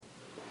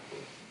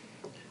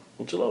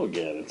Well, hello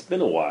again. It's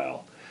been a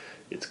while.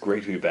 It's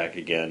great to be back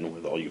again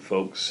with all you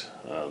folks.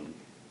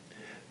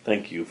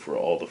 Thank you for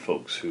all the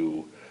folks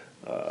who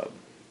uh,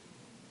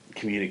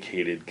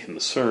 communicated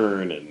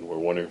concern and were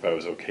wondering if I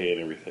was okay and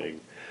everything.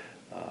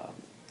 Um,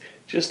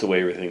 just the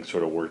way everything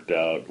sort of worked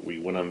out. We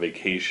went on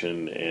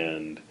vacation,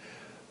 and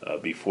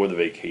before the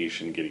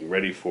vacation, getting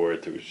ready for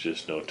it, there was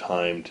just no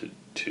time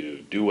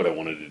to do what I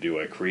wanted to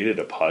do. I created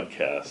a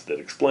podcast that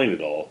explained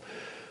it all,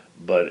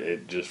 but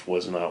it just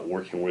was not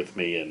working with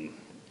me, and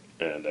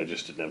I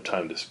just didn't have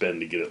time to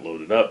spend to get it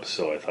loaded up,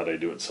 so I thought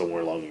I'd do it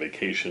somewhere along the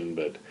vacation,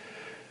 but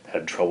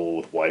had trouble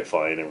with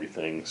Wi-Fi and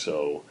everything,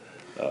 so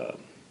uh,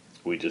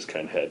 we just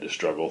kind of had to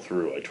struggle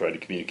through. I tried to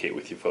communicate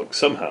with you folks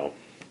somehow,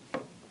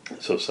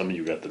 so some of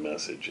you got the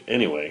message.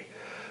 Anyway,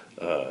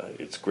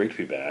 it's great to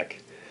be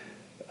back.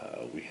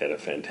 We had a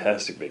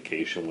fantastic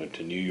vacation, went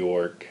to New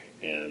York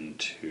and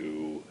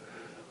to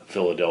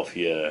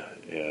Philadelphia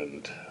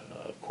and,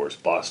 of course,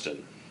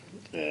 Boston,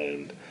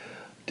 and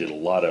did a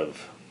lot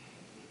of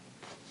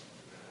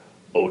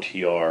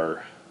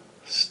OTR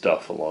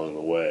stuff along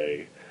the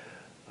way,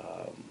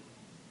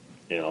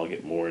 and I'll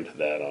get more into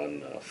that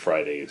on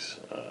Friday's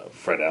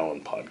Fred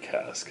Allen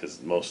podcast,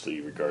 because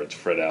mostly regards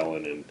Fred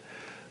Allen and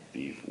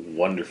the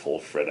wonderful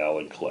Fred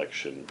Allen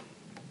collection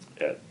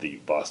at the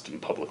Boston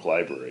Public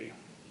Library.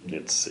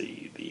 It's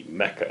the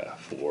mecca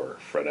for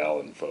Fred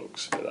Allen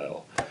folks, but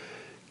I'll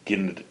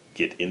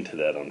get into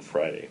that on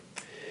Friday.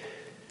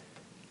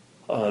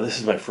 This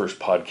is my first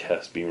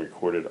podcast being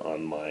recorded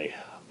on my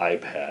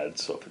iPad,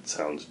 so if it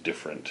sounds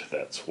different,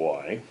 that's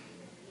why.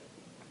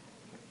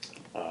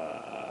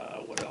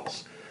 What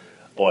else?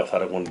 Oh, I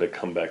thought I wanted to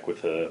come back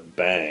with a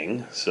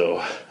bang, so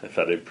I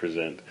thought I'd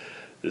present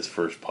this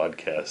first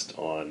podcast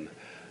on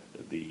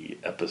the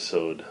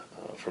episode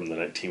from the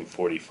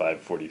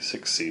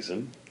 1945-46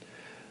 season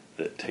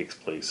that takes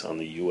place on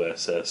the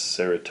USS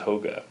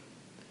Saratoga.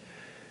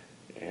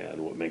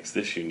 And what makes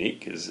this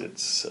unique is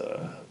it's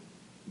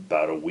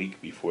about a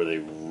week before they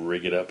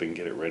rig it up and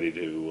get it ready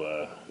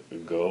to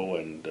go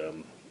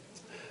and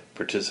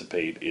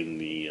participate in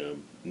the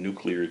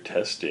nuclear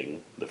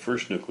testing, the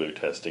first nuclear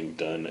testing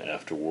done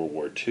after World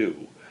War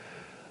II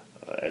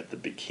at the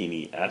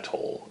Bikini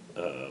Atoll.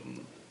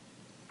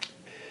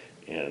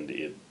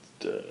 And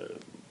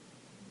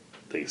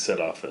they set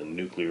off a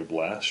nuclear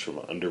blast from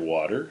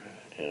underwater.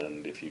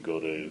 And if you go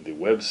to the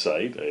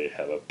website, I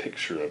have a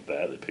picture of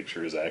that. The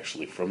picture is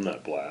actually from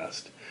that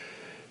blast.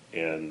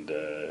 And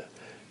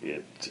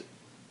it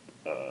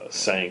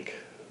sank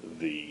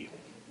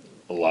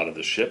a lot of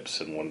the ships,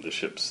 and one of the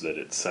ships that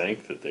it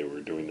sank that they were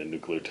doing the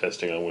nuclear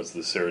testing on was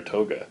the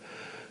Saratoga.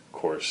 Of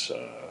course,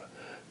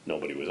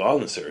 nobody was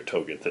on the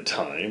Saratoga at the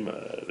time.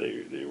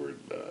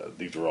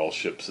 These were all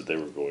ships that they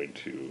were going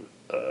to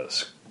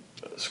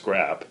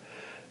scrap,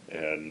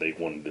 and they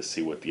wanted to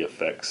see what the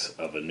effects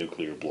of a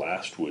nuclear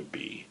blast would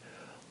be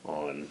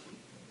on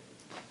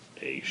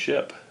a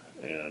ship.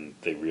 And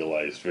they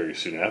realized very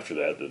soon after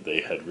that they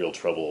had real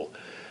trouble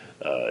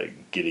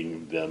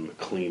getting them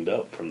cleaned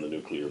up from the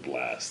nuclear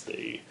blast.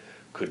 They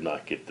could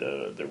not get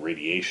the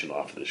radiation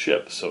off of the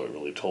ship, so it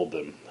really told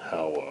them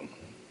how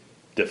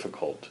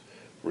difficult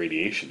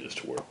radiation is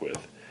to work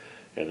with.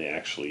 And they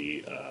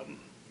actually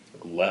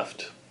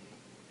left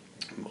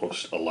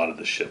a lot of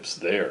the ships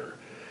there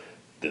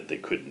that they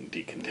couldn't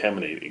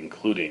decontaminate,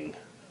 including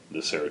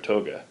the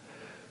Saratoga.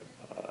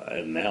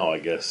 And now I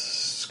guess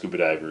scuba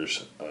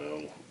divers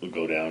will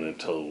go down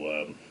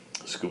until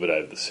scuba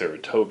dive the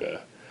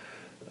Saratoga.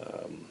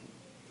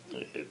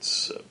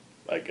 It's,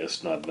 I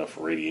guess, not enough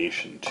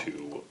radiation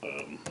to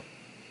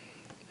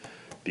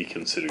be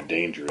considered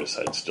dangerous.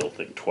 I'd still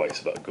think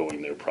twice about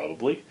going there,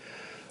 probably.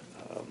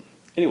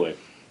 Anyway,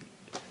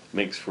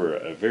 makes for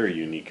a very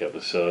unique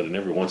episode, and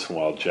every once in a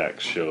while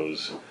Jack's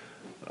shows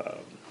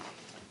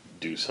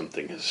do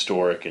something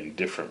historic and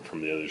different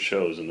from the other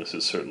shows, and this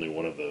is certainly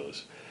one of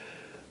those.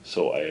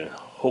 So I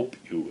hope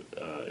you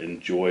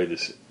enjoy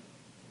this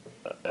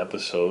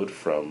episode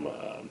from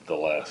the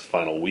last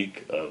final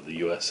week of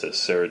the USS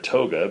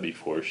Saratoga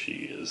before she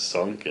is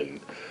sunk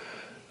and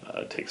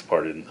takes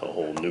part in the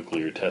whole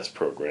nuclear test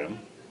program.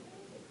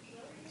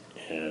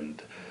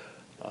 And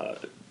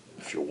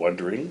if you're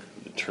wondering,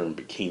 the term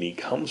bikini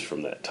comes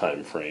from that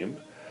time frame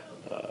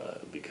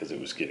because it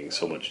was getting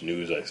so much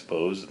news, I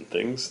suppose, and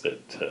things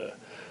that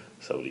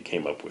somebody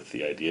came up with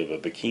the idea of a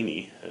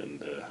bikini,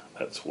 and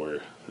that's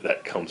where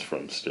that comes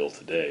from still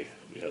today.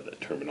 We have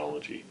that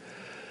terminology.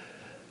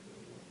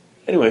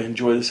 Anyway,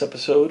 enjoy this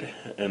episode,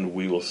 and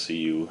we will see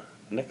you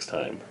next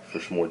time for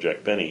some more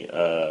Jack Benny.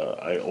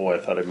 I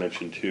thought I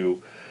mentioned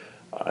too,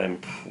 I'm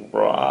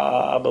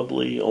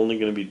probably only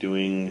going to be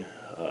doing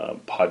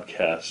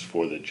podcasts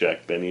for the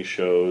Jack Benny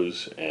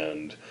shows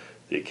and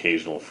the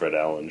occasional Fred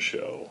Allen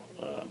show.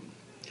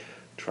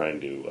 Trying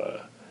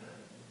to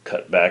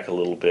cut back a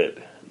little bit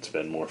and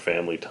spend more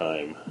family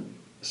time.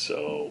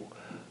 So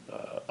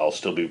I'll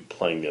still be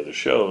playing the other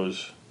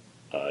shows.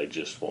 I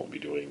just won't be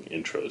doing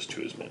intros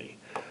to as many.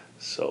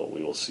 So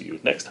we will see you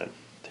next time.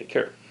 Take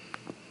care.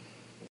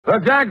 The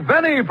Jack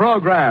Benny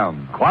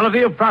Program.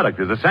 Quality of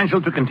product is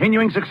essential to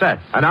continuing success.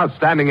 An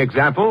outstanding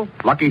example,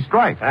 Lucky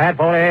Strike. At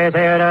 49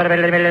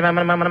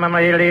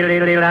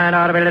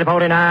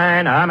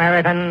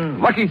 American.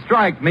 Lucky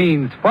Strike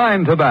means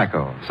fine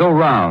tobacco. So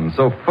round,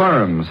 so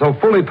firm, so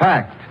fully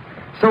packed.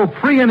 So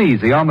free and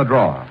easy on the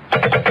draw.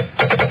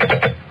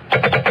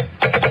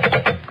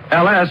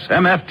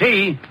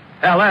 LSMFT.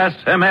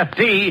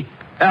 LSMFT.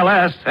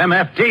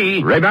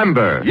 LSMFT.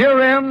 Remember,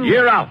 year in,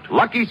 year out,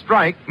 Lucky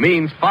Strike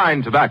means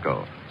fine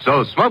tobacco.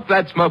 So smoke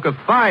that smoke of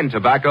fine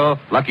tobacco,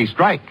 Lucky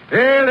Strike.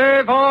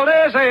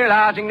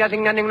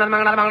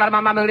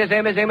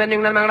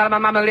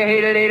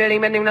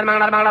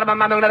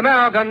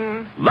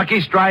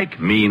 Lucky Strike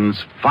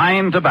means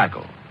fine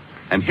tobacco.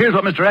 And here's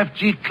what Mr.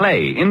 F.G.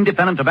 Clay,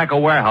 independent tobacco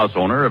warehouse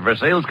owner of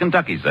Versailles,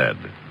 Kentucky, said.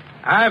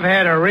 I've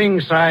had a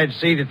ringside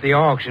seat at the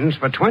auctions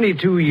for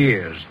 22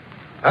 years.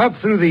 Up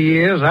through the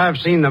years, I've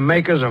seen the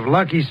makers of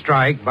Lucky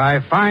Strike buy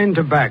fine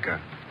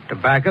tobacco.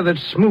 Tobacco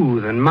that's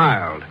smooth and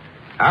mild.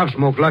 I've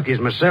smoked Lucky's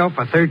myself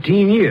for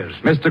 13 years.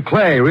 Mr.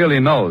 Clay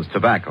really knows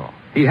tobacco.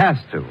 He has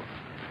to.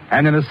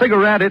 And in a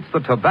cigarette, it's the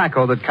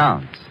tobacco that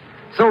counts.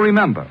 So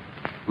remember,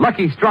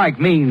 Lucky Strike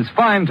means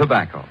fine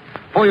tobacco.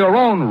 For your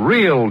own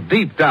real,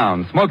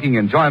 deep-down smoking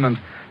enjoyment,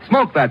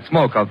 smoke that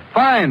smoke of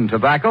fine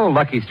tobacco,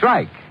 Lucky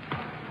Strike.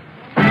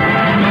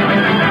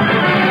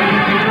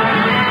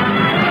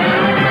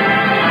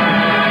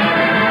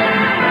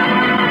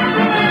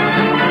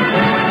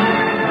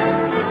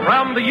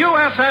 From the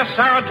USS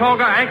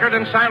Saratoga, anchored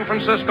in San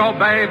Francisco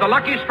Bay, the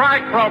Lucky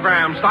Strike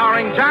program,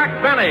 starring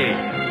Jack Benny,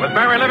 with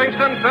Barry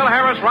Livingston, Phil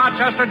Harris,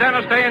 Rochester,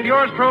 Dennis Day, and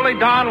yours truly,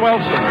 Don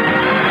Wilson.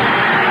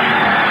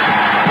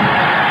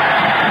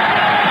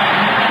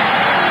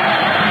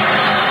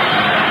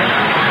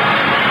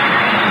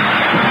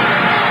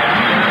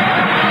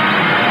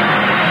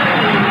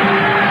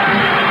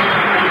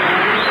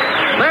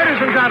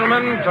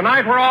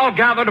 Tonight we're all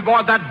gathered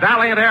aboard that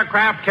valiant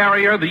aircraft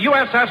carrier, the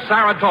USS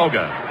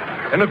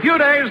Saratoga. In a few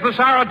days, the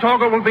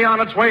Saratoga will be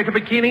on its way to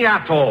Bikini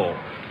Atoll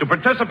to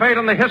participate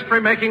in the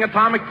history-making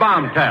atomic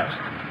bomb test.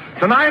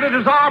 Tonight it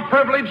is our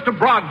privilege to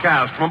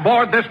broadcast from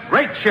aboard this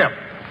great ship.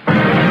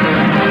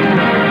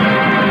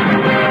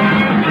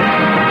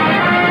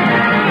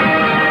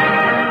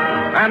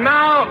 And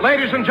now,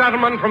 ladies and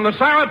gentlemen, from the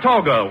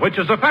Saratoga, which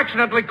is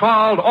affectionately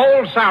called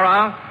Old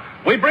Sarah,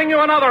 we bring you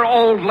another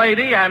old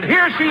lady, and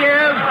here she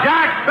is,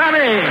 Jack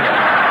Benny.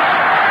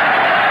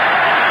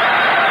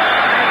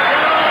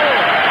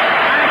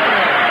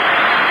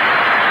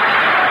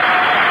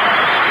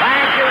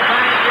 Thank you.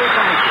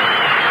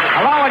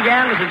 Hello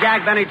again, this is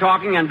Jack Benny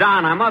talking, and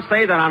Don, I must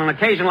say that on an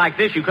occasion like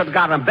this, you could have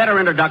gotten a better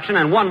introduction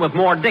and one with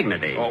more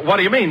dignity. Well, what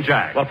do you mean,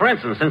 Jack? Well, for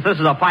instance, since this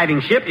is a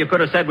fighting ship, you could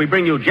have said we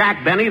bring you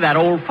Jack Benny, that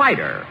old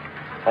fighter.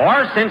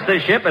 Or, since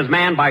this ship is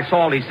manned by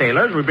salty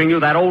sailors, we bring you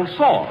that old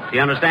salt. Do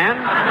you understand?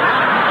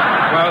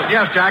 Well,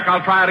 yes, Jack,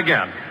 I'll try it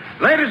again.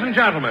 Ladies and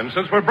gentlemen,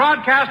 since we're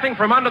broadcasting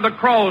from under the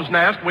crow's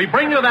nest, we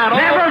bring you that old...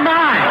 Never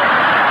mind!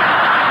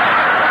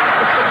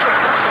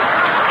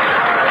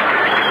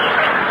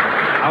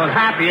 I was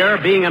happier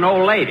being an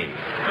old lady.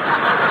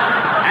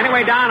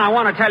 Anyway, Don, I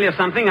want to tell you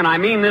something, and I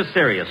mean this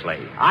seriously.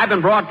 I've been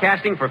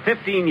broadcasting for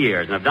 15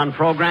 years, and have done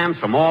programs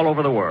from all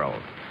over the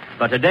world.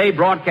 But today,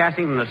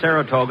 broadcasting from the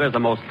Saratoga is the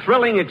most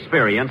thrilling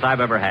experience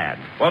I've ever had.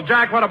 Well,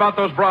 Jack, what about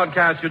those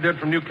broadcasts you did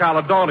from New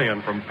Caledonia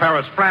and from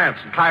Paris, France,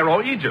 and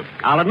Cairo, Egypt?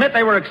 I'll admit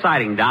they were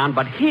exciting, Don,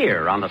 but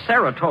here on the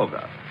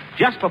Saratoga,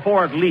 just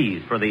before it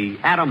leaves for the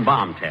atom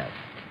bomb test,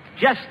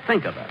 just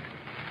think of it.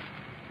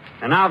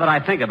 And now that I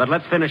think of it,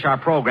 let's finish our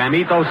program,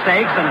 eat those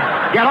steaks,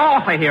 and get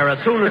off of here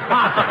as soon as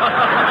possible.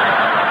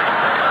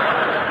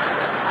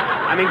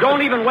 I mean,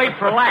 don't even wait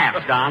for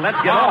laughs, Don. Let's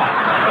get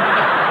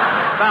off.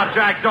 Now,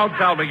 Jack, don't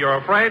tell me you're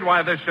afraid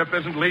why this ship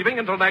isn't leaving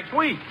until next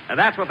week.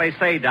 That's what they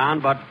say, Don,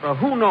 but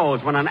who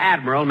knows when an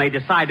admiral may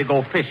decide to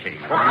go fishing.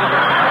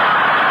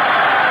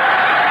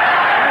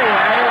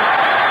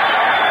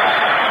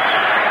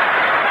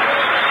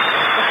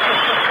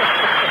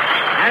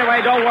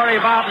 Anyway, don't worry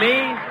about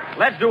me.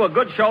 Let's do a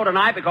good show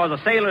tonight because the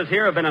sailors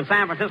here have been in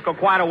San Francisco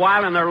quite a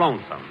while and they're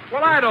lonesome.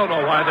 Well, I don't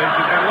know why they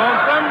should be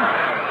lonesome.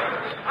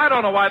 I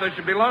don't know why they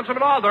should be lonesome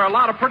at all. There are a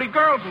lot of pretty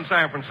girls in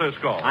San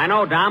Francisco. I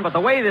know, Don, but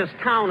the way this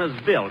town is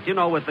built, you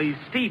know, with these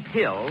steep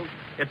hills,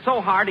 it's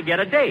so hard to get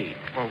a date.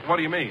 Well, what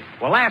do you mean?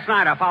 Well, last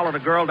night I followed a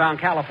girl down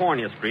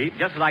California Street.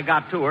 Just as I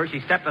got to her, she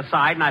stepped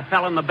aside and I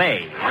fell in the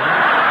bay.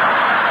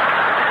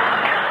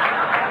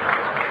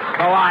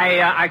 So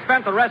I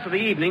spent the rest of the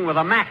evening with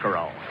a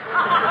mackerel.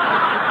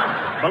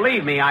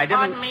 Believe me, I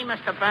didn't... Pardon me,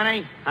 Mr.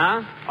 Benny.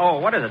 Huh? Oh,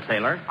 what is it,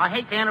 sailor? I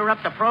hate to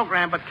interrupt the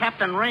program, but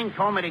Captain Ring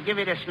told me to give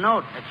you this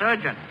note. It's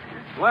urgent.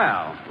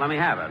 Well, let me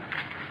have it.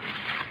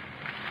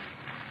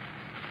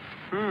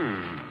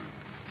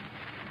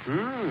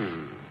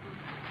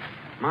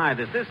 My,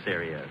 this is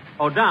serious.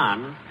 Oh,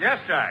 Don. Yes,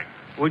 Jack.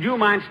 Would you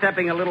mind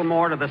stepping a little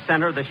more to the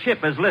center? The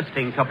ship is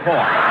listing to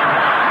port.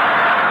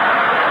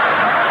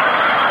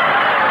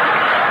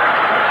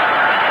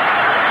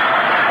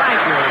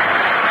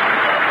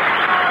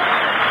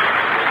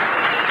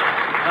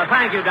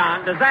 Thank you,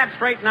 Don. Does that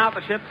straighten out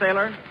the ship,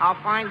 sailor?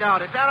 I'll find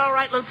out. Is that all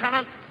right,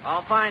 Lieutenant?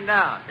 I'll find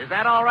out. Is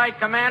that all right,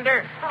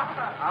 Commander?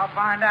 I'll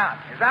find out.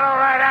 Is that all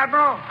right,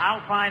 Admiral?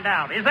 I'll find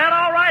out. Is that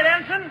all right,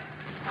 Ensign?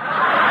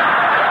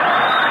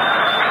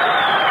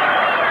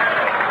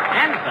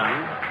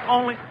 Ensign?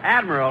 Only...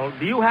 Admiral,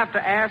 do you have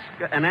to ask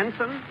an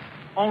ensign?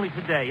 Only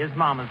today. His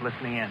mama's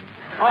listening in.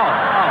 Oh,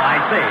 I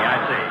see.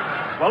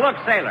 Well, look,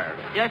 sailor.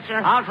 Yes, sir.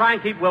 I'll try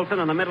and keep Wilson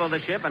in the middle of the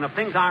ship, and if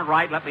things aren't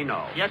right, let me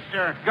know. Yes,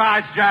 sir.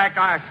 Gosh, Jack,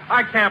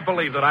 I can't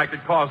believe that I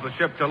could cause the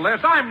ship to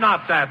list. I'm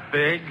not that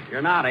big.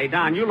 You're not, eh,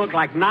 Don? You look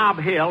like Nob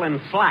Hill in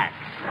slacks.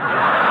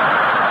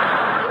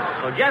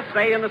 So just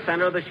stay in the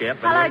center of the ship.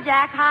 Hello,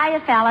 Jack. Hiya,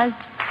 fellas.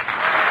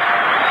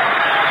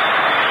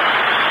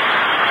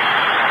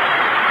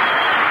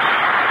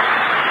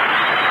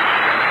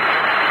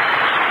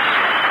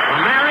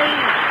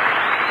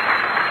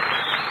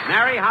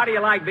 Mary, how do you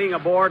like being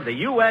aboard the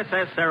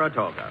USS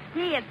Saratoga?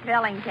 Gee, it's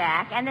thrilling,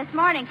 Jack. And this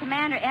morning,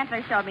 Commander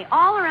Entler showed me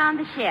all around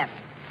the ship.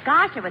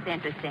 Gosh, it was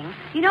interesting.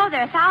 You know,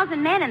 there are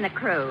 1,000 men in the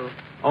crew.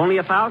 Only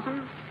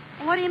 1,000?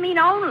 What do you mean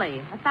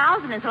only?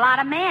 1,000 is a lot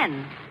of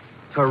men.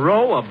 To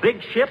row a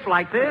big ship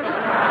like this?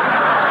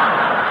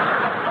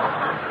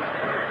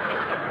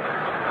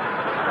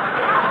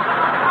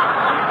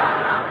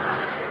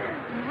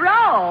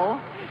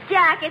 Row?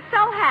 Jack, it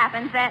so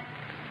happens that...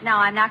 No,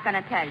 I'm not going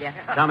to tell you.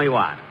 Tell me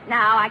what? No,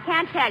 I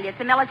can't tell you.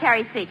 It's a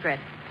military secret.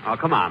 Oh,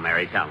 come on,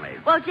 Mary, tell me.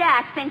 Well,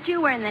 Jack, since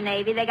you were in the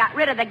Navy, they got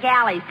rid of the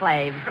galley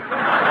slaves. Oh.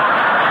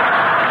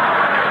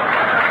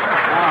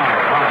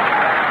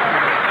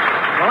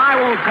 Well, I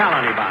won't tell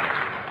anybody.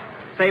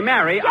 Say,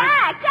 Mary,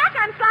 Jack,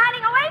 I'm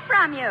sliding away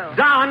from you.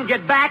 Don,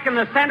 get back in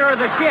the center of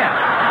the ship.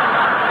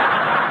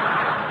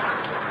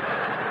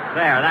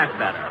 There, that's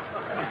better.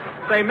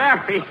 Say,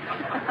 Mary,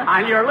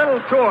 on your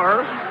little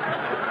tour...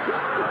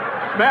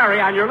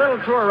 Mary, on your little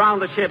tour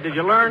around the ship, did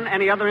you learn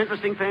any other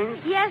interesting things?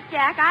 Yes,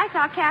 Jack. I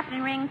saw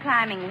Captain Ring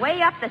climbing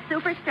way up the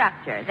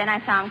superstructure. Then I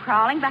saw him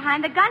crawling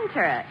behind the gun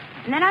turret.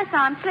 And then I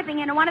saw him slipping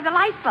into one of the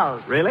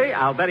lifeboats. Really?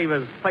 I'll bet he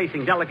was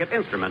placing delicate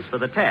instruments for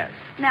the test.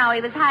 No, he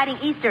was hiding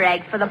Easter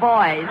eggs for the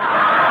boys. Now,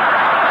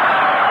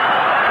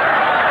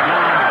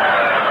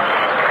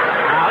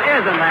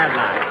 isn't that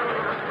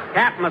nice?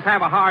 Captain must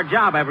have a hard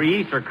job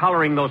every Easter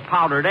coloring those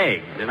powdered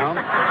eggs, you know?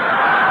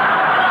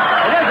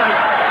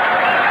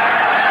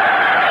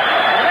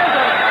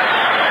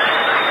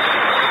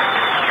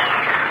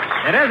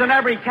 It isn't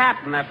every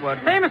captain that would...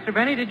 Say, Mr.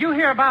 Benny, did you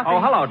hear about Oh,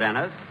 hello,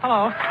 Dennis.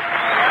 Hello.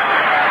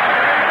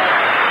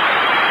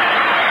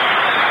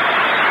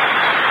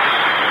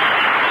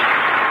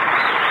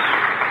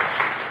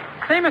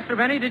 Say, Mr.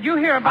 Benny, did you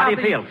hear about How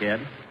do you feel,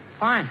 kid?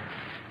 Fine.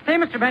 Say,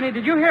 Mr. Benny,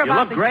 did you hear You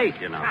about look great,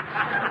 you know.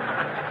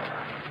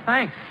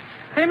 Thanks.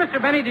 Say,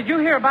 Mr. Benny, did you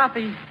hear about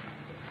the...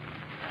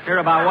 Hear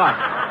about what?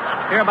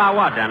 Hear about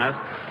what, Dennis?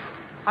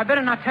 I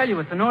better not tell you.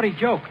 It's a naughty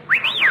joke.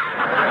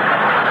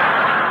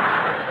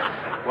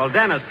 Well,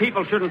 Dennis,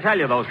 people shouldn't tell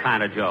you those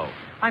kind of jokes.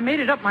 I made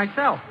it up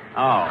myself.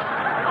 Oh.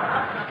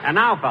 And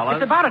now, fellas...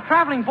 It's about a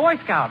traveling Boy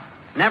Scout.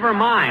 Never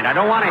mind. I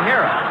don't want to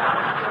hear it.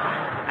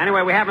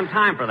 Anyway, we haven't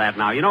time for that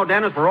now. You know,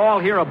 Dennis, we're all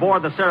here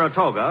aboard the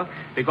Saratoga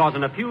because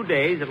in a few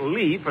days it'll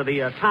leave for the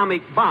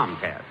atomic bomb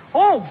test.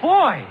 Oh,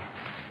 boy.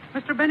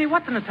 Mr. Benny,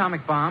 what's an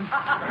atomic bomb?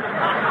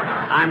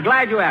 I'm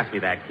glad you asked me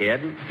that,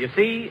 kid. You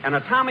see, an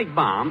atomic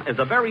bomb is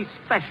a very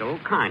special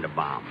kind of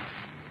bomb.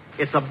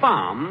 It's a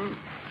bomb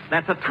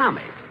that's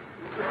atomic.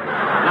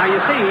 Now,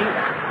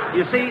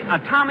 you see,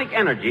 atomic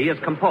energy is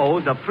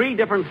composed of three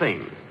different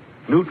things.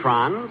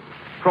 Neutrons,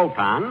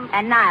 protons...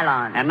 And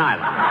nylon.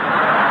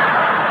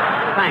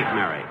 Thanks,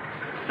 Mary.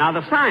 Now,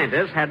 the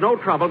scientists had no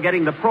trouble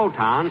getting the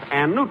protons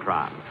and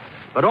neutrons,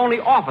 but only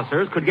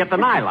officers could get the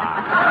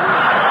nylon.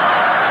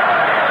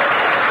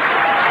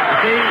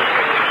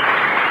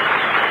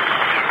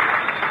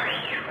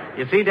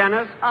 You see,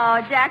 Dennis?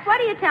 Oh, Jack, what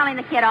are you telling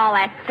the kid all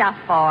that stuff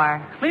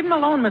for? Leave him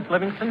alone, Miss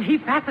Livingston. He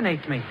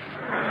fascinates me.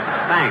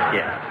 Thanks,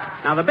 kid.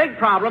 Now, the big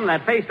problem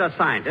that faced us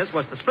scientists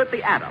was to split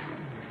the atom.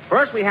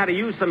 First, we had to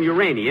use some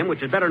uranium,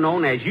 which is better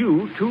known as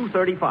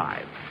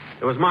U-235.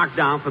 It was marked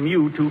down from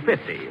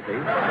U-250, you see?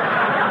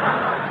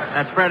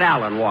 That's Fred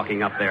Allen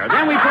walking up there.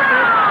 Then we put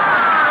this...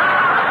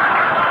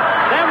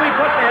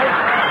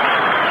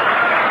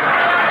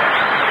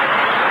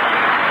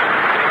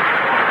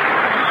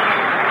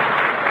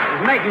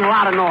 It's making a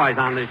lot of noise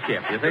on this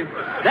ship, you see?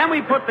 Then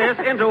we put this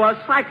into a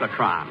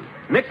cyclotron.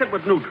 Mix it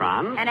with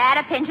neutrons. And add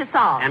a pinch of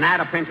salt.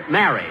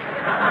 Mary.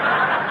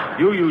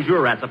 You use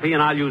your recipe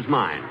and I'll use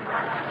mine.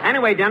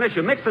 Anyway, Dennis,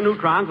 you mix the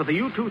neutrons with the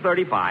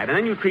U-235, and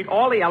then you treat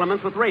all the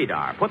elements with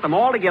radar. Put them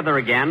all together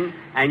again,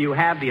 and you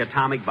have the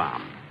atomic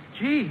bomb.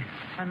 Gee,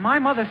 and my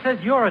mother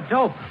says you're a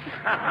dope.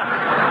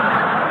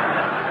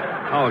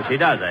 Oh, she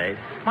does, eh?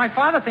 My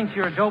father thinks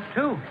you're a dope,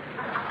 too.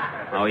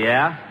 Oh,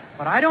 yeah?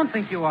 But I don't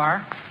think you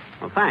are.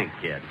 Well, thanks,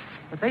 kid.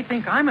 But they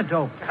think I'm a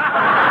dope.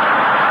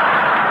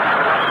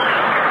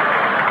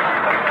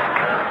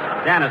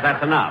 Dennis,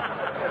 that's enough.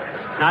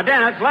 Now,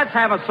 Dennis, let's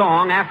have a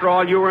song. After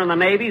all, you were in the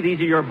Navy. These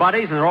are your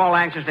buddies, and they're all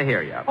anxious to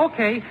hear you.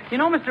 Okay. You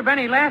know, Mr.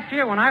 Benny, last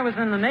year when I was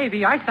in the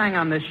Navy, I sang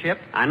on this ship.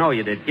 I know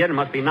you did, kid. It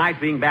must be nice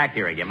being back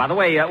here again. By the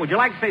way, would you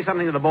like to say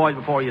something to the boys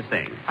before you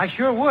sing? I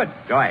sure would.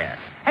 Go ahead.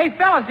 Hey,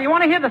 fellas, do you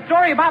want to hear the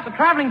story about the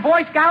traveling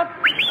Boy Scout?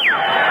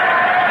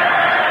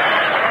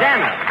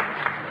 Dennis.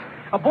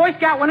 A Boy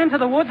Scout went into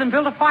the woods and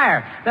built a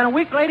fire. Then a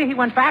week later, he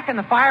went back and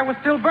the fire was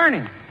still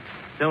burning.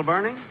 Still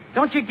burning?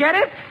 Don't you get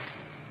it?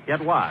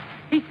 Get what?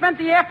 He spent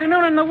the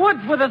afternoon in the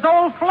woods with his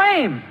old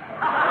flame.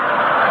 Oh,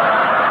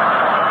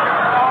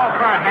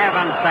 for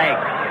heaven's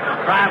sake.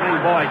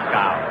 Traveling Boy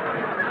Scout.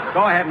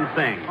 Go ahead and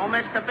sing. Oh,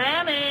 Mr.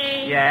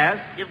 Benny. Yes?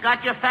 You've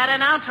got your fat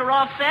announcer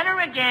off center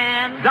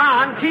again.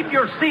 Don, keep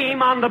your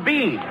seam on the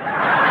beam. Go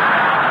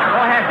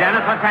ahead,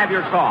 Dennis. Let's have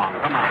your song.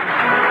 Come on.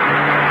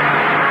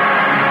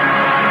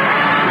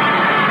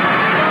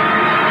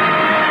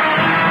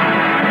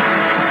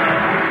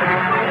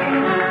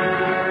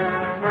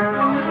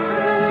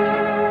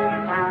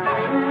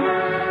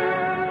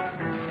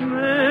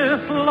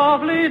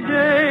 Lovely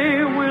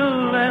day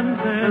will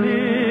lengthen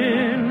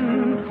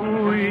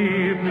into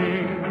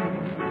evening.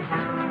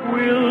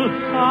 We'll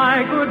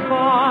say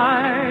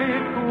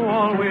goodbye to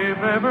all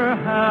we've ever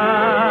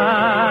had.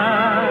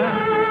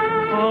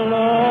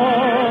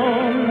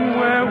 Along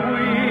where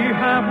we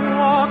have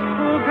walked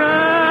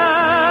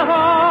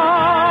together,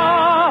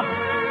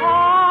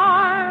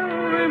 I'll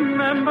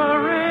remember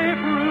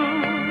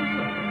April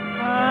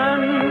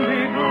and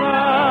be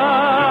glad.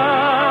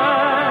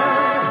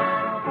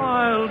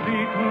 I'll be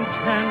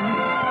content.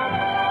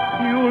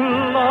 You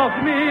loved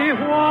me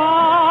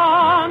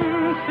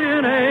once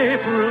in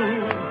April.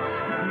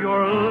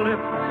 Your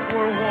lips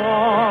were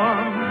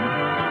warm,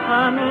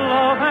 and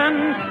love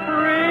and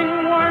spring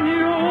were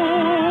new.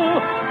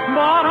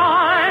 But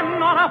I'm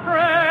not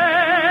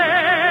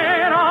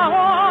afraid of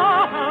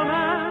autumn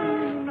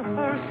and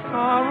her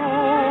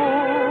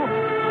sorrow,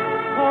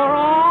 for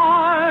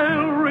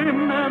I'll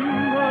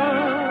remember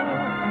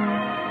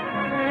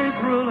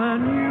April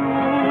and you.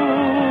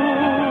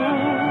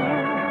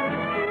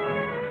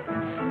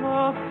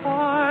 The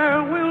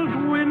fire will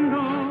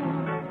dwindle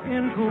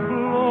into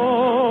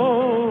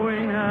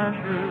glowing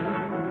ashes,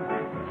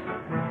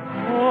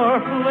 for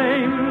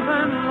flames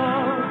and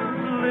love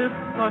live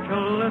such a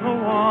little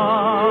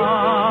while.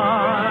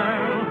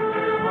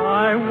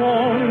 I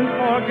won't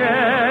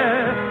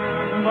forget,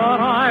 but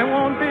I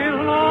won't be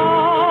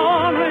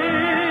lonely.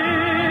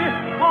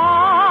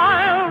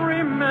 I'll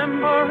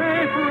remember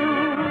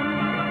April,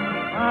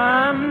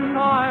 and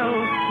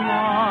I'll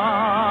smile.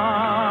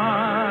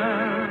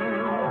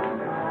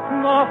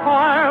 The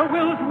fire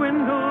will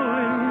dwindle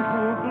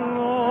into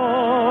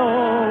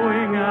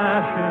glowing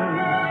ashes,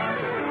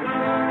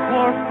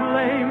 for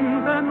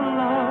flames and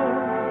love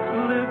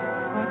live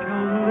such a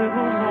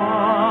little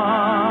while.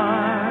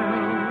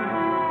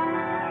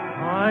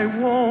 I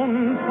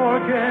won't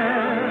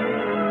forget,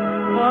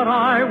 but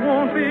I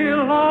won't be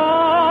lonely.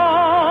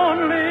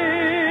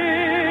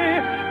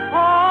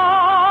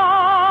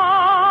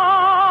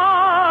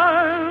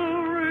 I'll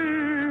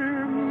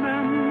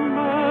remember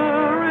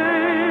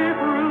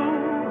April,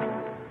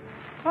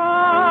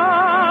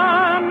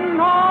 and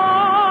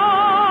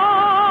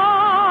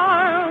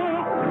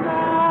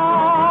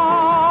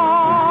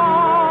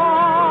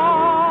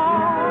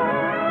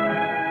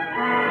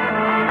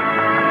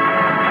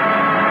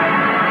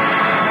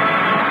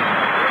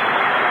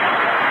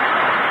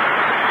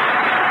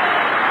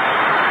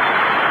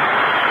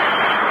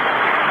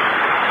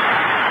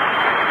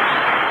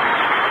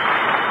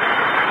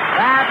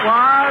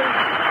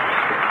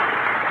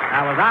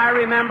That was I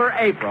Remember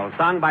April,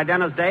 sung by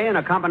Dennis Day and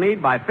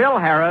accompanied by Phil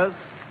Harris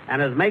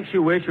and as Makes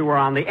You Wish You Were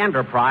on the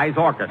Enterprise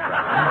Orchestra.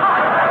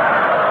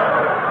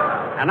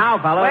 And now,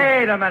 fellas...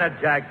 Wait a minute,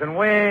 Jackson.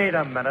 Wait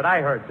a minute.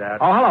 I heard that.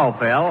 Oh, hello,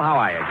 Phil. How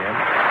are you, Jim?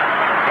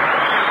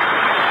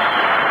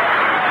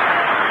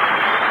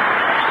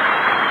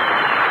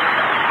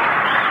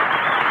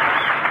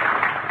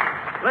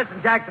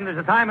 Listen, Jackson, there's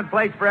a time and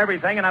place for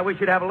everything, and I wish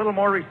you'd have a little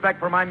more respect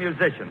for my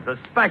musicians,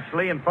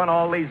 especially in front of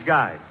all these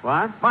guys.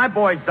 What? My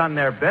boys done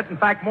their bit. In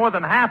fact, more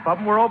than half of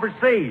them were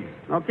overseas.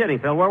 No kidding,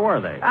 Phil. Where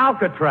were they?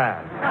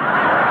 Alcatraz.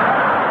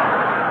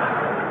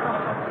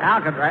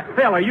 Alcatraz?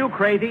 Phil, are you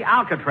crazy?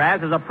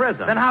 Alcatraz is a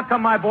prison. Then how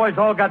come my boys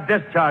all got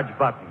discharge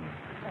buttons?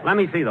 Let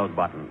me see those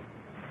buttons.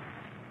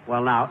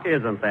 Well, now,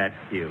 isn't that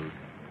cute?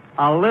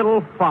 A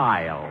little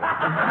file.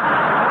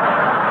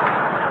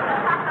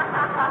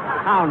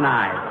 How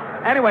nice.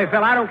 Anyway,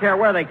 Phil, I don't care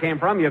where they came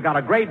from. You've got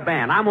a great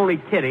band. I'm only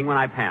kidding when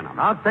I pan them.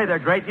 I'll say they're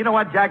great. You know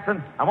what,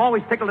 Jackson? I'm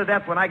always tickled to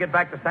death when I get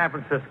back to San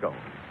Francisco.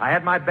 I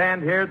had my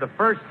band here the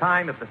first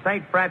time at the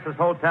St. Francis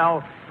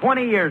Hotel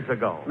 20 years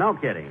ago. No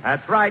kidding.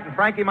 That's right, and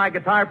Frankie, my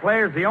guitar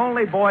player, is the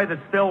only boy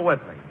that's still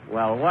with me.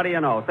 Well, what do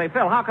you know? Say,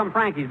 Phil, how come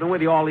Frankie's been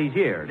with you all these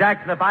years?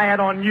 Jackson, if I had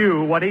on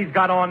you what he's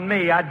got on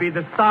me, I'd be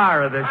the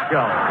star of this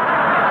show.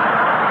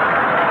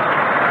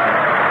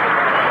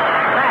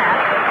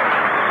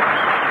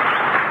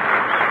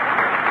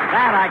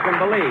 That I can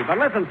believe. But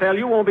listen, Phil,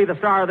 you won't be the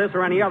star of this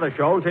or any other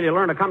show until you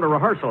learn to come to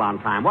rehearsal on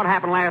time. What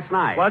happened last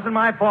night? Wasn't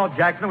my fault,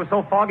 Jackson. It was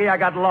so foggy I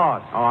got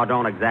lost. Oh,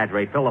 don't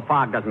exaggerate, Phil. The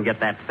fog doesn't get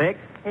that thick.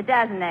 It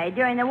doesn't, eh?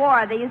 During the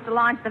war, they used to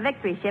launch the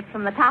victory ships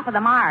from the top of the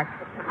mark.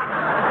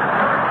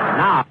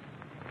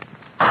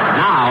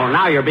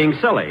 Now you're being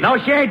silly. No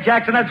shade,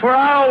 Jackson. That's where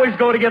I always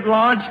go to get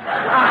launched. Oh,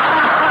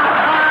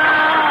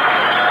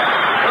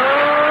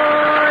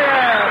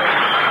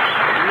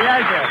 yeah.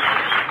 Yes, sir.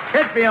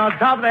 Hit me on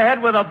top of the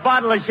head with a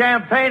bottle of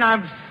champagne.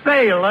 I'm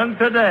sailing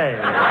today.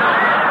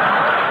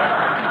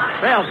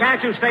 Phil,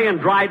 can't you stay in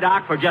dry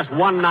dock for just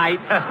one night?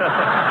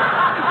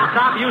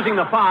 Stop using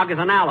the fog as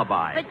an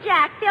alibi. But,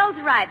 Jack, Phil's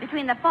right.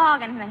 Between the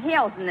fog and the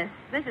hills and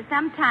this is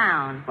some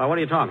town. Well, what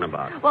are you talking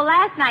about? Well,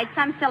 last night,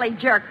 some silly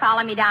jerk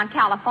followed me down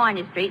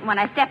California Street, and when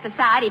I stepped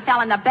aside, he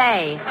fell in the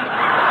bay.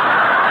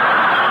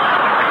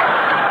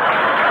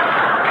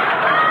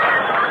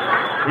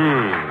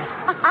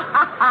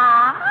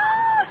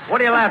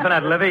 What are you laughing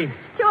at, Livy?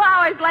 2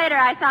 hours later,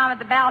 I saw him at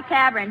the Bell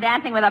Tavern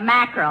dancing with a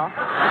mackerel.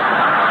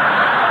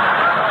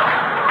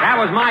 That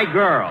was my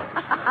girl.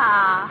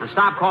 And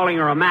stop calling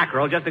her a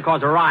mackerel just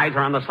because her eyes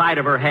are on the side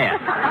of her head.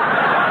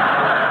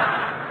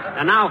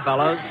 And now,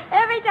 fellas.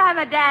 Every time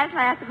a dance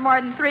lasted more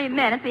than 3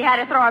 minutes, he had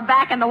to throw her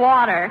back in the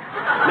water.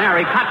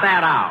 Mary, cut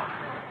that out.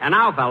 And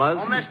now, fellas.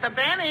 Oh, Mr.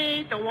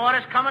 Benny, the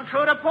water's coming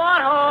through the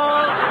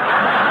porthole.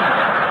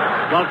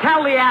 Well,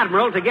 tell the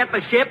Admiral to get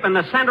the ship in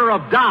the center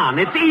of Don.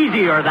 It's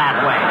easier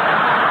that way.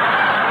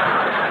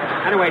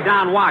 Anyway,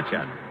 Don, watch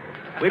it.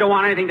 We don't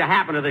want anything to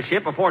happen to the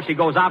ship before she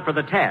goes out for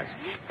the test.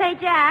 Say,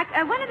 Jack,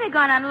 when are they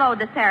going to unload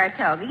the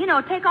Saratoga? You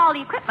know, take all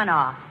the equipment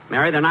off.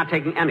 Mary, they're not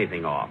taking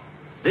anything off.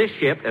 This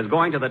ship is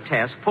going to the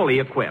test fully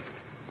equipped.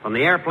 From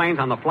the airplanes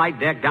on the flight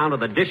deck down to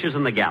the dishes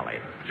in the galley.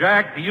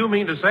 Jack, do you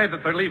mean to say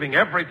that they're leaving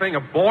everything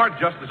aboard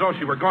just as though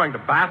she were going to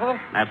battle?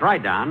 That's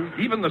right, Don.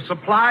 Even the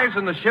supplies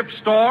in the ship's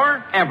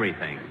store?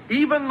 Everything.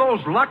 Even those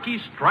lucky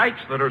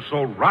strikes that are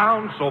so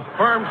round, so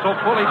firm, so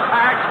fully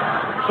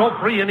packed, so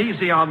free and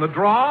easy on the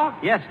draw?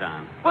 Yes,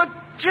 Don. But,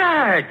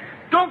 Jack,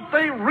 don't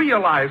they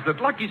realize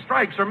that Lucky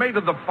Strikes are made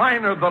of the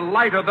finer, the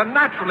lighter, the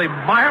naturally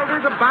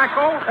milder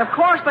tobacco? Of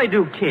course they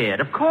do,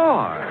 kid. Of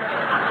course.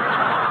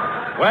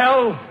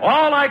 Well,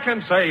 all I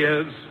can say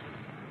is,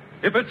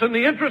 if it's in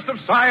the interest of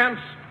science,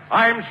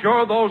 I'm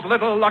sure those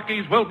little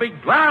Luckies will be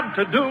glad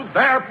to do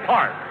their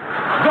part.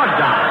 Good,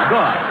 Don.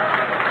 Good.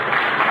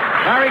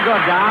 Very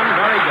good, Don.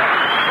 Very good.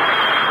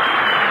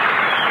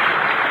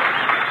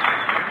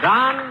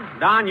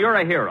 Don, you're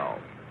a hero.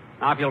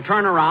 Now, if you'll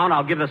turn around,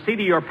 I'll give the seat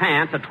of your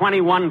pants a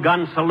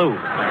 21-gun salute.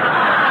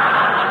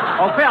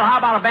 Oh, Phil, how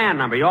about a band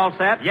number? You all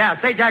set? Yeah,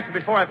 say, Jackson,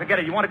 before I forget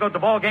it, you want to go to the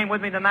ball game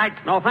with me tonight?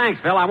 No, thanks,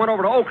 Phil. I went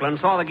over to Oakland,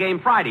 saw the game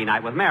Friday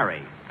night with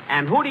Mary.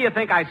 And who do you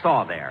think I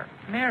saw there?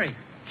 Mary.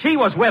 She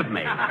was with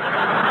me.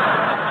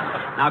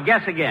 Now,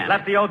 guess again.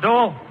 Lefty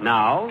O'Doul?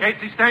 No.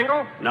 Casey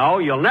Stengel? No,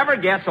 you'll never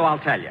guess, so I'll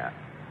tell you.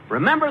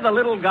 Remember the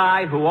little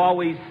guy who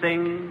always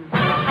sings?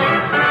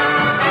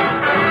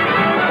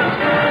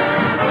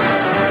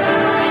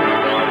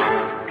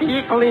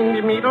 Pickle in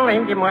the middle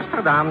and the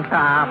mustard on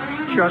top.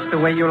 Just the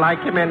way you like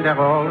him, and they're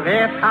all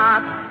red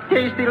hot.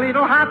 Tasty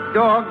little hot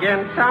dog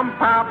and some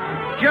pop.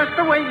 Just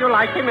the way you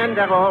like him, and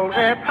they're all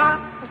red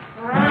hot.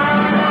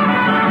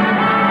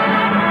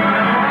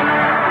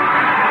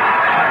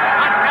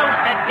 Hot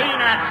roasted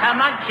peanuts, a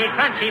munchy,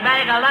 crunchy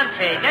bag of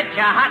lunchy. Get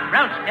your hot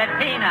roasted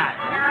peanuts.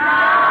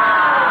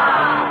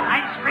 No!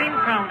 Ice cream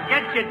cone.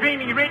 Get your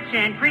dreamy, rich,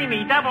 and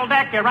creamy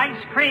double-decker ice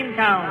cream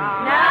cone.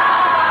 No!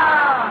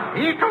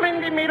 Pickle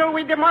in the middle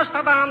with the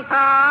mustard on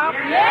top.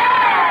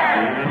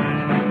 Yes!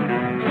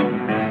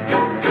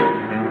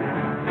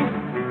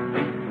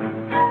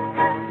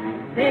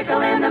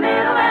 Pickle in the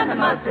middle and the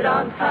mustard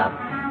on top.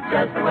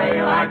 Just the way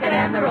you like it,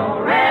 and they're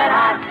all red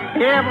hot.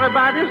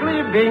 Everybody's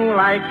living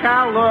like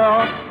a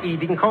lord,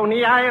 eating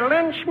Coney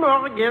Island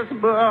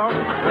smorgasbord.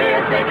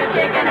 We're sick of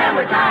chicken and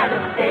we're tired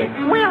of steak.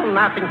 Well,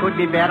 nothing could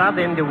be better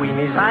than the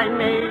weenies I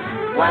made.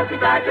 Once we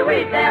start to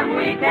eat them,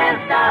 we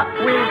can't stop.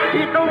 With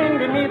pickle in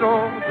the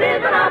middle,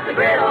 Sizzling off the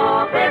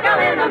griddle, pickle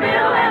in the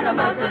middle and the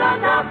mustard on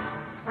top.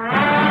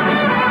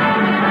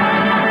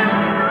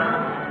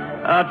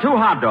 2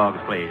 hot dogs,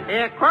 please.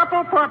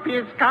 Corporal Puppy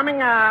is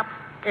coming up.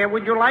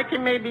 Would you like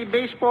it maybe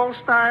baseball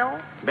style?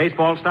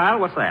 Baseball style?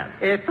 What's that?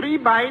 3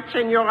 bites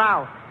and you're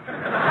out.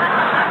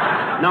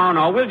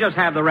 No, we'll just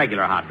have the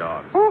regular hot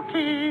dog.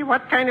 Okay,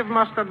 what kind of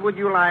mustard would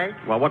you like?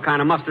 Well, what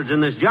kind of mustard's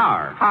in this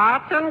jar?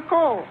 Hot and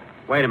cold.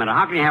 Wait a minute.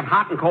 How can you have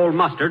hot and cold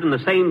mustard in the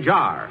same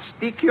jar?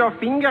 Stick your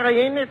finger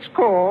in, it's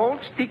cold.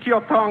 Stick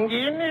your tongue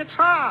in, it's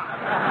hot.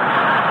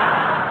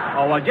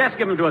 Oh, well, just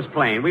give them to us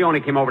plain. We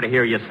only came over to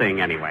hear you sing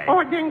anyway.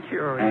 Oh, thank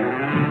you.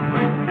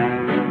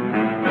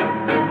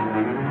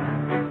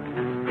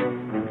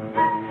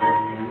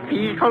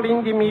 pickle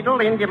in the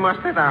middle and the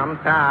mustard on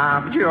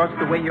top. Just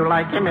the way you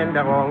like him, and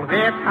they're all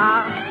red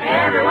hot.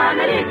 Everyone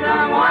that eats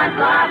them wants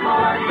a lot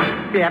more.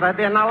 Better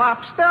than a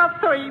lobster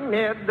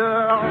three-middle.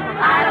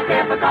 I don't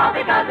care for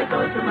coffee because it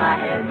goes to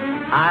my head.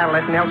 I'll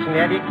let Nelson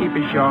Eddy keep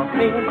his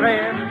sharpening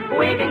bread.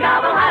 We can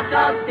gobble hot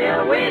dogs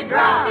till we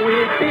drop.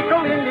 With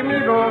pickle in the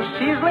middle,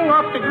 sizzling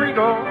off the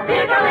griddle.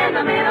 Pickle in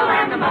the middle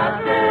and the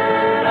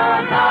mustard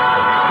on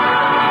top.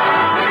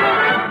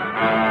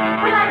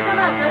 We like the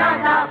mustard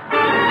on top.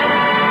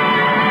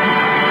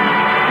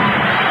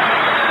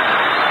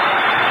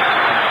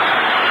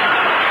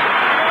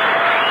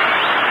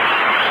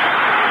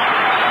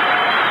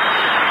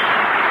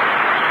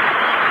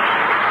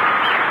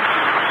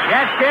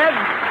 Yes, kids?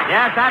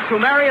 Yes, that's who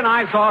Mary and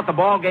I saw at the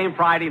ball game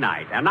Friday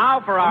night. And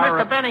now for our...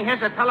 Mr. Benny,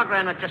 here's a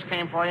telegram that just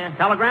came for you.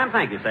 Telegram?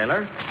 Thank you,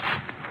 sailor.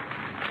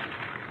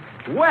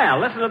 Well,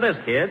 listen to this,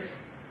 kids.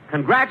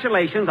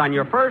 Congratulations on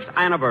your first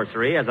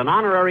anniversary as an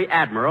honorary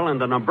admiral in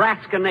the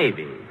Nebraska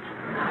Navy.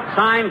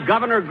 Signed,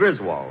 Governor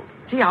Griswold.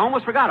 Gee, I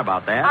almost forgot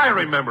about that. I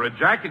remember it,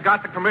 Jack. You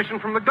got the commission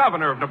from the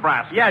governor of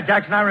Nebraska. Yeah,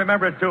 Jackson, I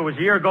remember it, too. It was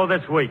a year ago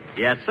this week.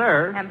 Yes,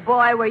 sir. And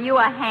boy, were you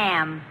a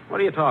ham. What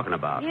are you talking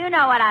about? You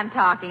know what I'm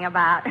talking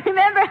about.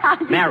 Remember how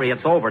you... Mary,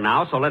 it's over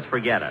now, so let's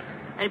forget it.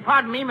 Hey,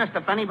 pardon me, Mr.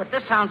 Benny, but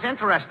this sounds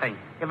interesting.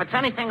 If it's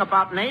anything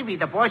about Navy,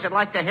 the boys would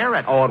like to hear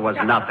it. Oh, it was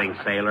nothing,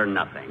 sailor,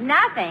 nothing.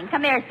 Nothing.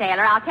 Come here,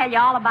 sailor. I'll tell you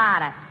all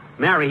about it.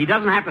 Mary, he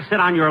doesn't have to sit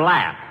on your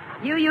lap.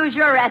 You use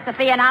your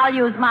recipe, and I'll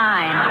use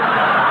mine.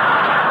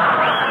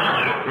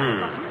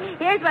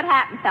 Here's what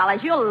happened,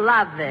 fellas. You'll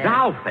love this.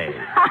 Dollface.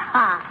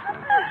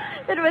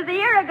 It was a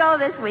year ago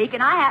this week,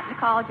 and I happened to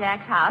call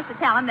Jack's house to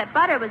tell him that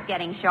butter was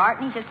getting short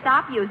and he should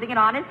stop using it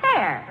on his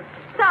hair.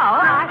 So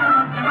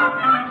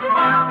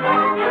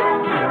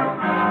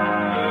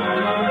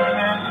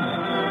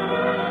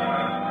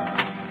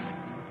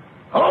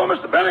Hello,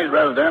 Mr. Benny's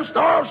residence,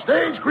 star of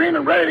stage, screen,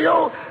 and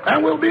radio,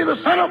 and will be the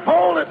center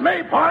pole at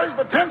May parties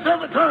for 10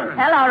 cents a turn.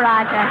 Hello,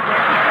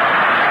 Rochester.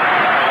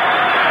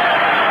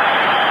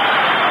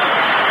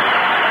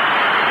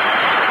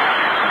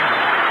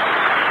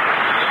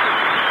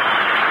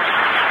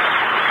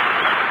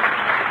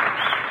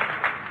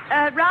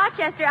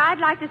 Rochester, I'd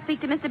like to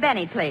speak to Mr.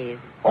 Benny, please.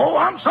 Oh,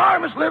 I'm sorry,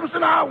 Miss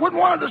Livingston. I wouldn't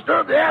want to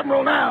disturb the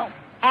Admiral now.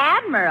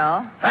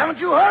 Admiral? Haven't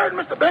you heard?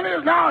 Mr. Benny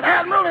is now an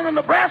Admiral in the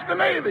Nebraska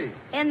Navy.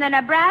 In the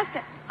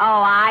Nebraska...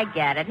 Oh, I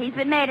get it. He's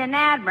been made an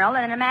Admiral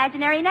in an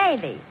imaginary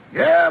Navy.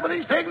 Yeah, but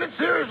he's taking it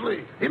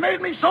seriously. He made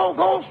me sew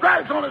gold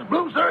stripes on his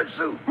blue serge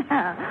suit. Oh,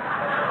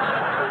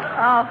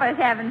 for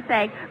heaven's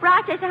sake.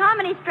 Rochester, how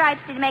many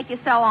stripes did he make you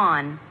sew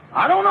on?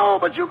 I don't know,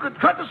 but you could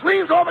cut the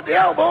sleeves off at the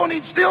elbow and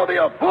he'd still be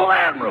a full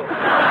Admiral.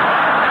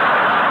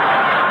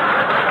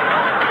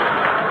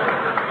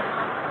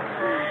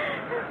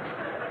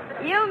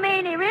 You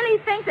mean he really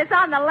thinks it's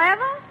on the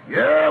level?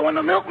 Yeah, when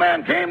the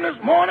milkman came this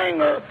morning,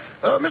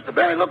 Mr.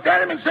 Benny looked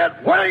at him and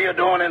said, "What are you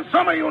doing in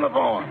summer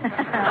uniform?"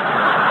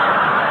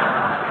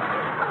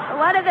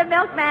 What did the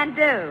milkman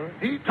do?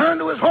 He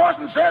turned to his horse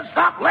and said,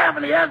 "Stop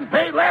laughing, he hasn't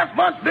paid last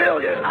month's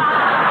bill yet."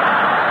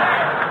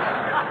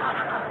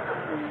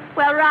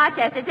 Well,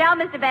 Rochester, tell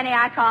Mr. Benny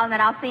I called and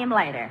then I'll see him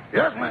later.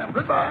 Yes, ma'am.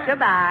 Goodbye.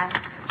 Goodbye.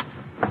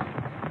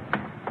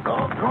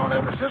 Doggone,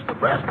 ever since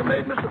Nebraska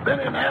made Mr.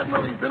 Benny an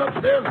Admiral, he's been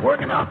upstairs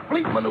working out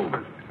fleet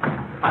maneuvers.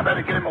 I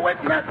better get him away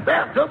from that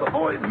bathtub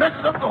before he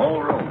messes up the whole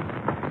room.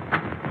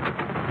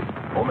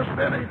 Oh, Mr.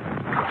 Benny.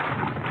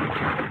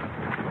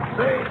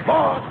 Say,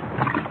 boss.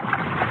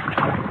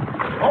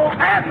 Oh,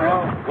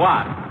 Admiral.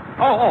 What?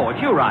 Oh, it's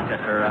you,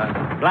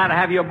 Rochester. Glad to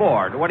have you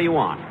aboard. What do you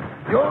want?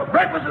 Your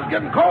breakfast is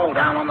getting cold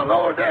down on the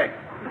lower deck.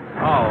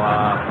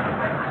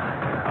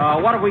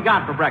 What have we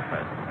got for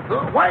breakfast? The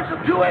whites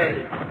of 2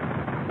 eggs.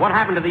 What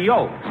happened to the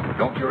yolks?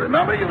 Don't you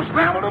remember? You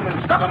scrambled them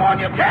and stuck them on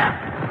your cap.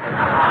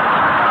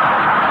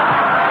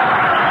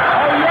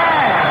 Oh,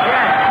 yeah.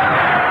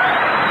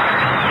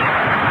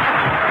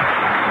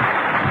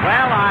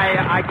 Well,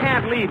 I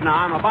can't leave now.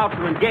 I'm about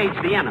to engage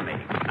the enemy.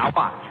 Now,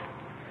 watch.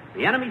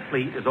 The enemy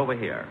fleet is over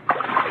here.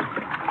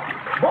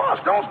 Boss,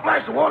 don't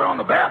splash the water on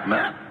the bath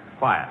mat.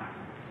 Quiet.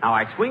 Now,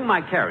 I swing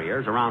my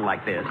carriers around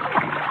like this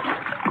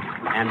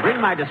and bring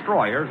my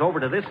destroyers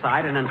over to this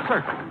side and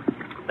encircle them.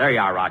 There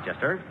you are,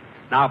 Rochester.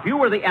 Now, if you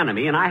were the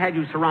enemy and I had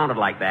you surrounded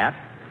like that,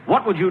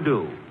 what would you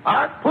do?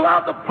 I'd pull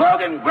out the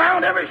plug and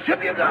ground every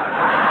ship you got.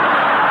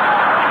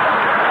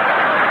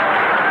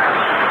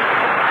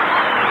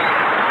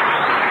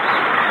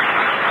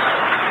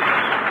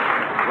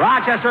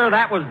 Rochester,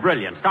 that was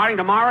brilliant. Starting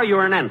tomorrow,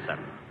 you're an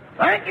ensign.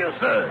 Thank you,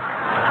 sir.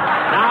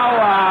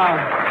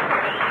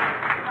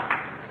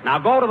 Now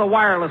go to the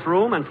wireless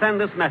room and send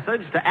this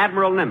message to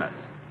Admiral Nimitz.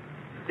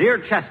 Dear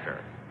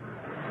Chester,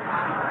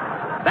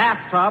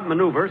 bathtub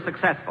maneuver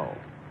successful.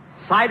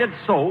 Sighted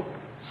soap,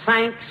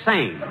 sank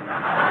sane.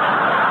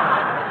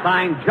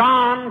 Signed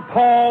John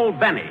Paul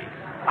Benny.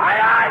 Aye,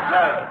 aye,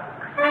 sir.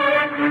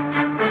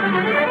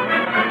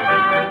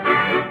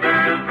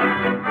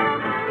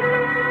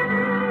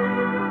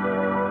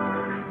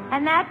 And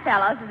And that,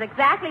 fellows, is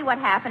exactly what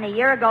happened a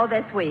year ago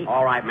this week.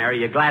 All right,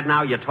 Mary, you glad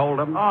now you told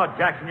him? Oh,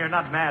 Jackson, you're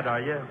not mad,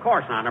 are you? Of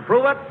course not. To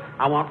prove it,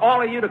 I want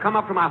all of you to come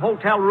up to my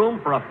hotel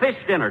room for a fish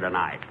dinner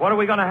tonight. What are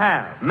we going to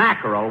have?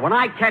 Mackerel. When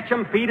I catch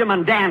them, feed them,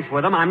 and dance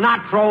with them, I'm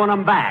not throwing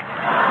them back.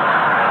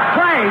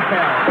 Play,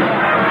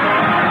 Phil.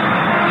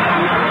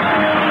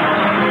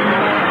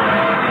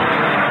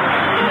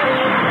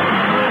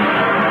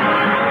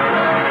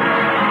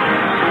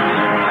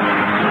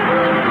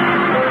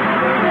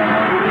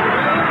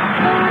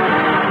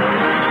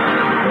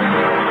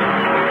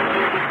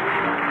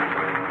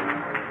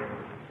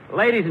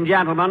 Ladies and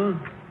gentlemen,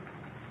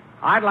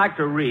 I'd like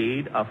to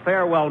read a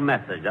farewell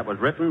message that was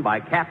written by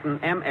Captain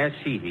M.S.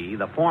 Sheehy,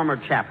 the former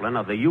chaplain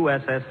of the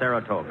USS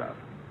Saratoga.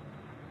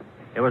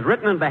 It was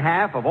written on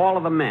behalf of all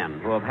of the men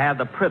who have had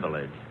the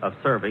privilege of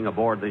serving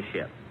aboard this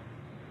ship.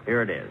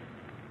 Here it is.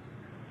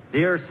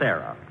 Dear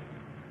Sarah,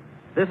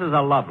 this is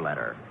a love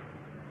letter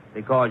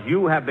because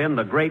you have been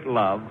the great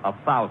love of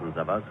thousands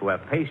of us who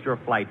have paced your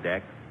flight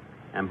deck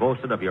and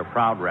boasted of your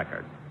proud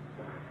record.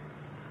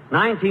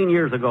 19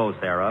 years ago,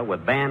 Sarah,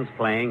 with bands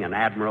playing and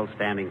admirals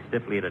standing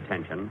stiffly at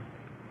attention,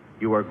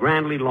 you were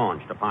grandly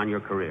launched upon your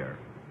career.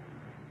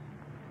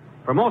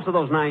 For most of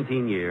those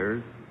 19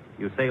 years,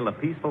 you sailed a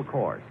peaceful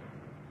course.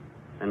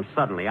 And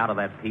suddenly, out of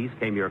that peace,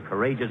 came your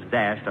courageous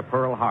dash to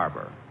Pearl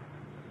Harbor,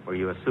 where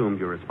you assumed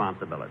your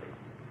responsibility.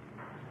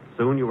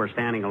 Soon you were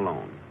standing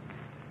alone,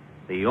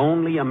 the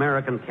only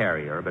American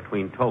carrier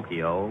between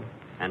Tokyo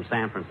and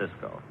San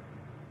Francisco.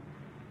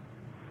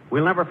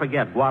 We'll never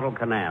forget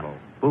Guadalcanal,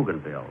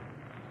 Bougainville,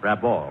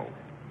 Rabaul,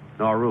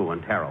 Nauru,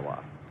 and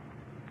Tarawa.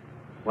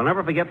 We'll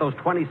never forget those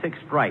 26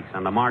 strikes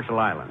on the Marshall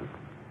Islands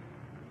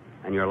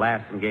and your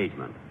last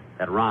engagement,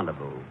 that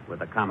rendezvous with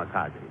the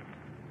kamikaze.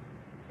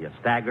 You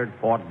staggered,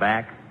 fought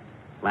back,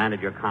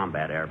 landed your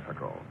combat air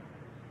patrol.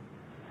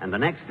 And the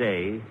next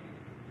day,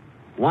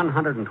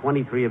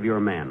 123 of your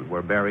men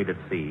were buried at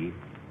sea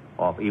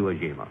off Iwo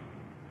Jima.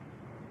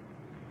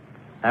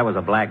 That was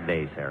a black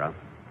day, Sarah.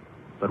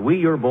 But we,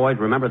 your boys,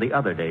 remember the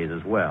other days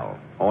as well.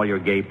 All your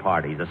gay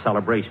parties, the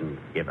celebrations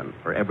given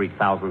for every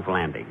 1,000th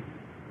landing.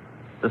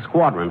 The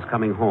squadrons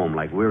coming home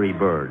like weary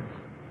birds.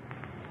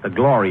 The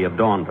glory of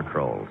dawn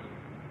patrols.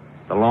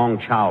 The long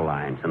chow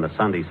lines and the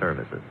Sunday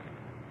services.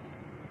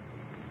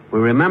 We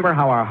remember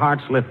how our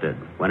hearts lifted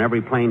when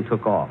every plane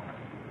took off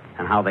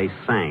and how they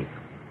sank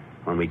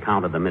when we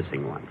counted the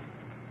missing ones.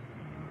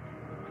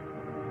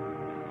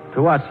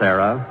 To us,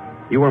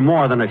 Sarah, you were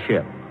more than a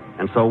ship.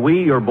 And so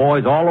we, your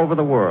boys all over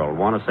the world,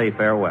 want to say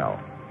farewell.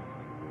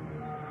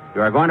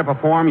 You are going to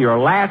perform your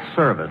last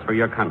service for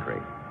your country.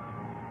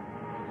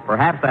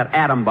 Perhaps that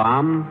atom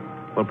bomb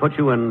will put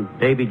you in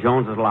Davy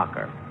Jones's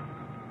locker.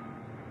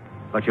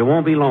 But you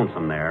won't be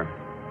lonesome there,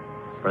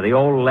 for the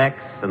old Lex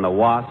and the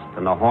Wasp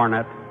and the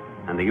Hornet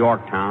and the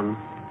Yorktown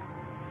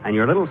and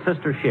your little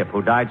sister ship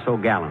who died so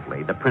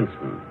gallantly, the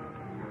Princeton,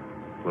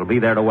 will be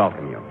there to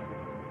welcome you.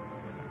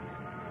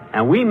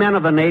 And we men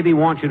of the Navy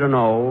want you to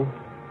know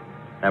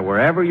that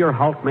wherever your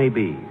hulk may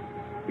be,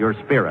 your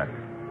spirit,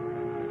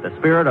 the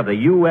spirit of the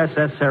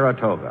USS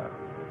Saratoga,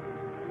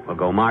 will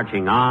go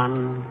marching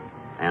on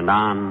and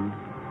on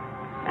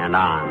and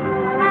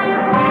on.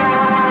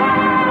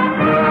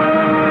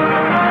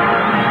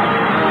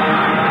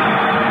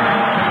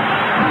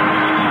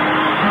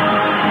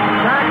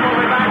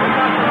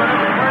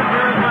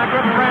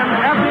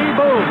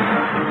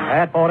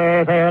 At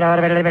 49,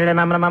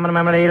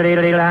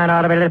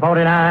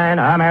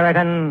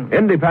 American.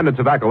 Independent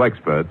tobacco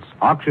experts,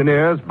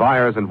 auctioneers,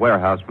 buyers, and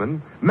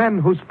warehousemen, men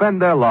who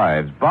spend their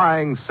lives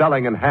buying,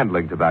 selling, and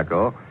handling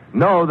tobacco,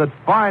 know that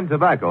fine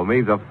tobacco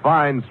means a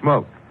fine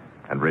smoke.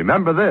 And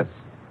remember this,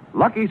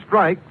 Lucky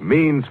Strike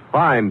means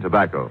fine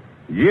tobacco.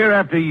 Year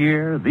after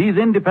year, these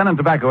independent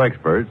tobacco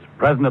experts,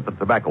 present at the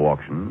tobacco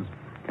auctions,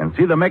 can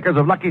see the makers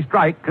of Lucky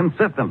Strike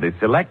consistently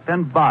select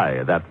and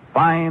buy that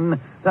fine,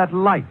 that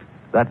light,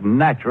 that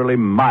naturally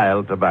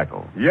mild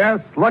tobacco. Yes,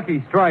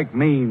 Lucky Strike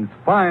means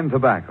fine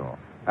tobacco.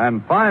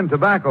 And fine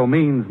tobacco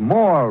means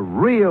more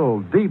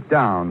real,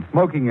 deep-down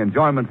smoking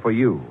enjoyment for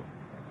you.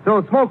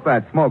 So smoke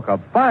that smoke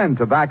of fine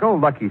tobacco,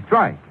 Lucky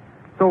Strike.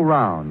 So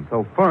round,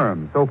 so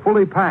firm, so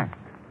fully packed.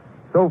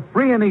 So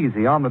free and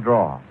easy on the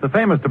draw. The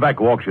famous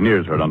tobacco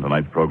auctioneers heard on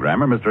tonight's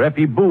program are Mr.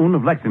 F.E. Boone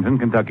of Lexington,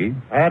 Kentucky.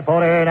 At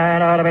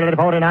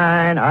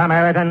 49,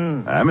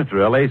 American. Mr.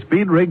 L.A.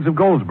 Speed Riggs of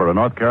Goldsboro,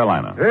 North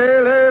Carolina.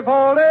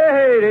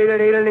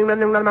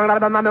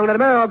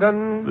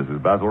 This is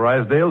Basil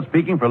Rysdale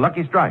speaking for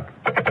Lucky Strike.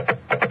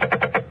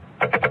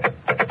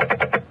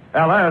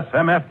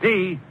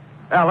 LSMFT,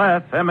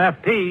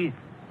 LSMFT,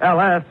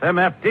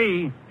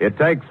 LSMFT. It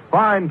takes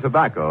fine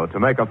tobacco to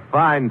make a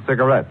fine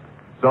cigarette.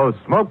 So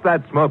smoke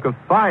that smoke of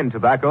fine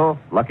tobacco,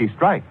 Lucky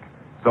Strike.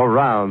 So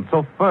round,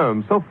 so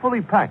firm, so fully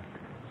packed,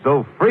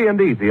 so free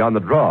and easy on the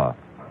draw.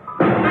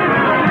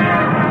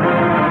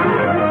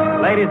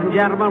 Ladies and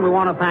gentlemen, we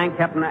want to thank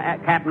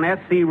Captain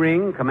S.C.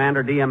 Ring,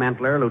 Commander D.M.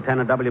 Entler,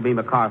 Lieutenant W.B.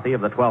 McCarthy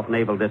of the 12th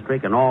Naval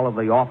District, and all of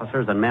the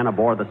officers and men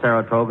aboard the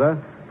Saratoga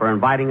for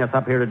inviting us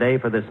up here today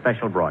for this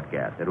special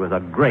broadcast. It was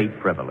a great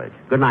privilege.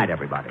 Good night,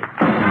 everybody. This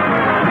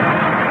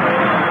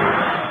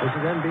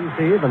is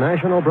NBC, the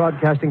National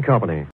Broadcasting Company.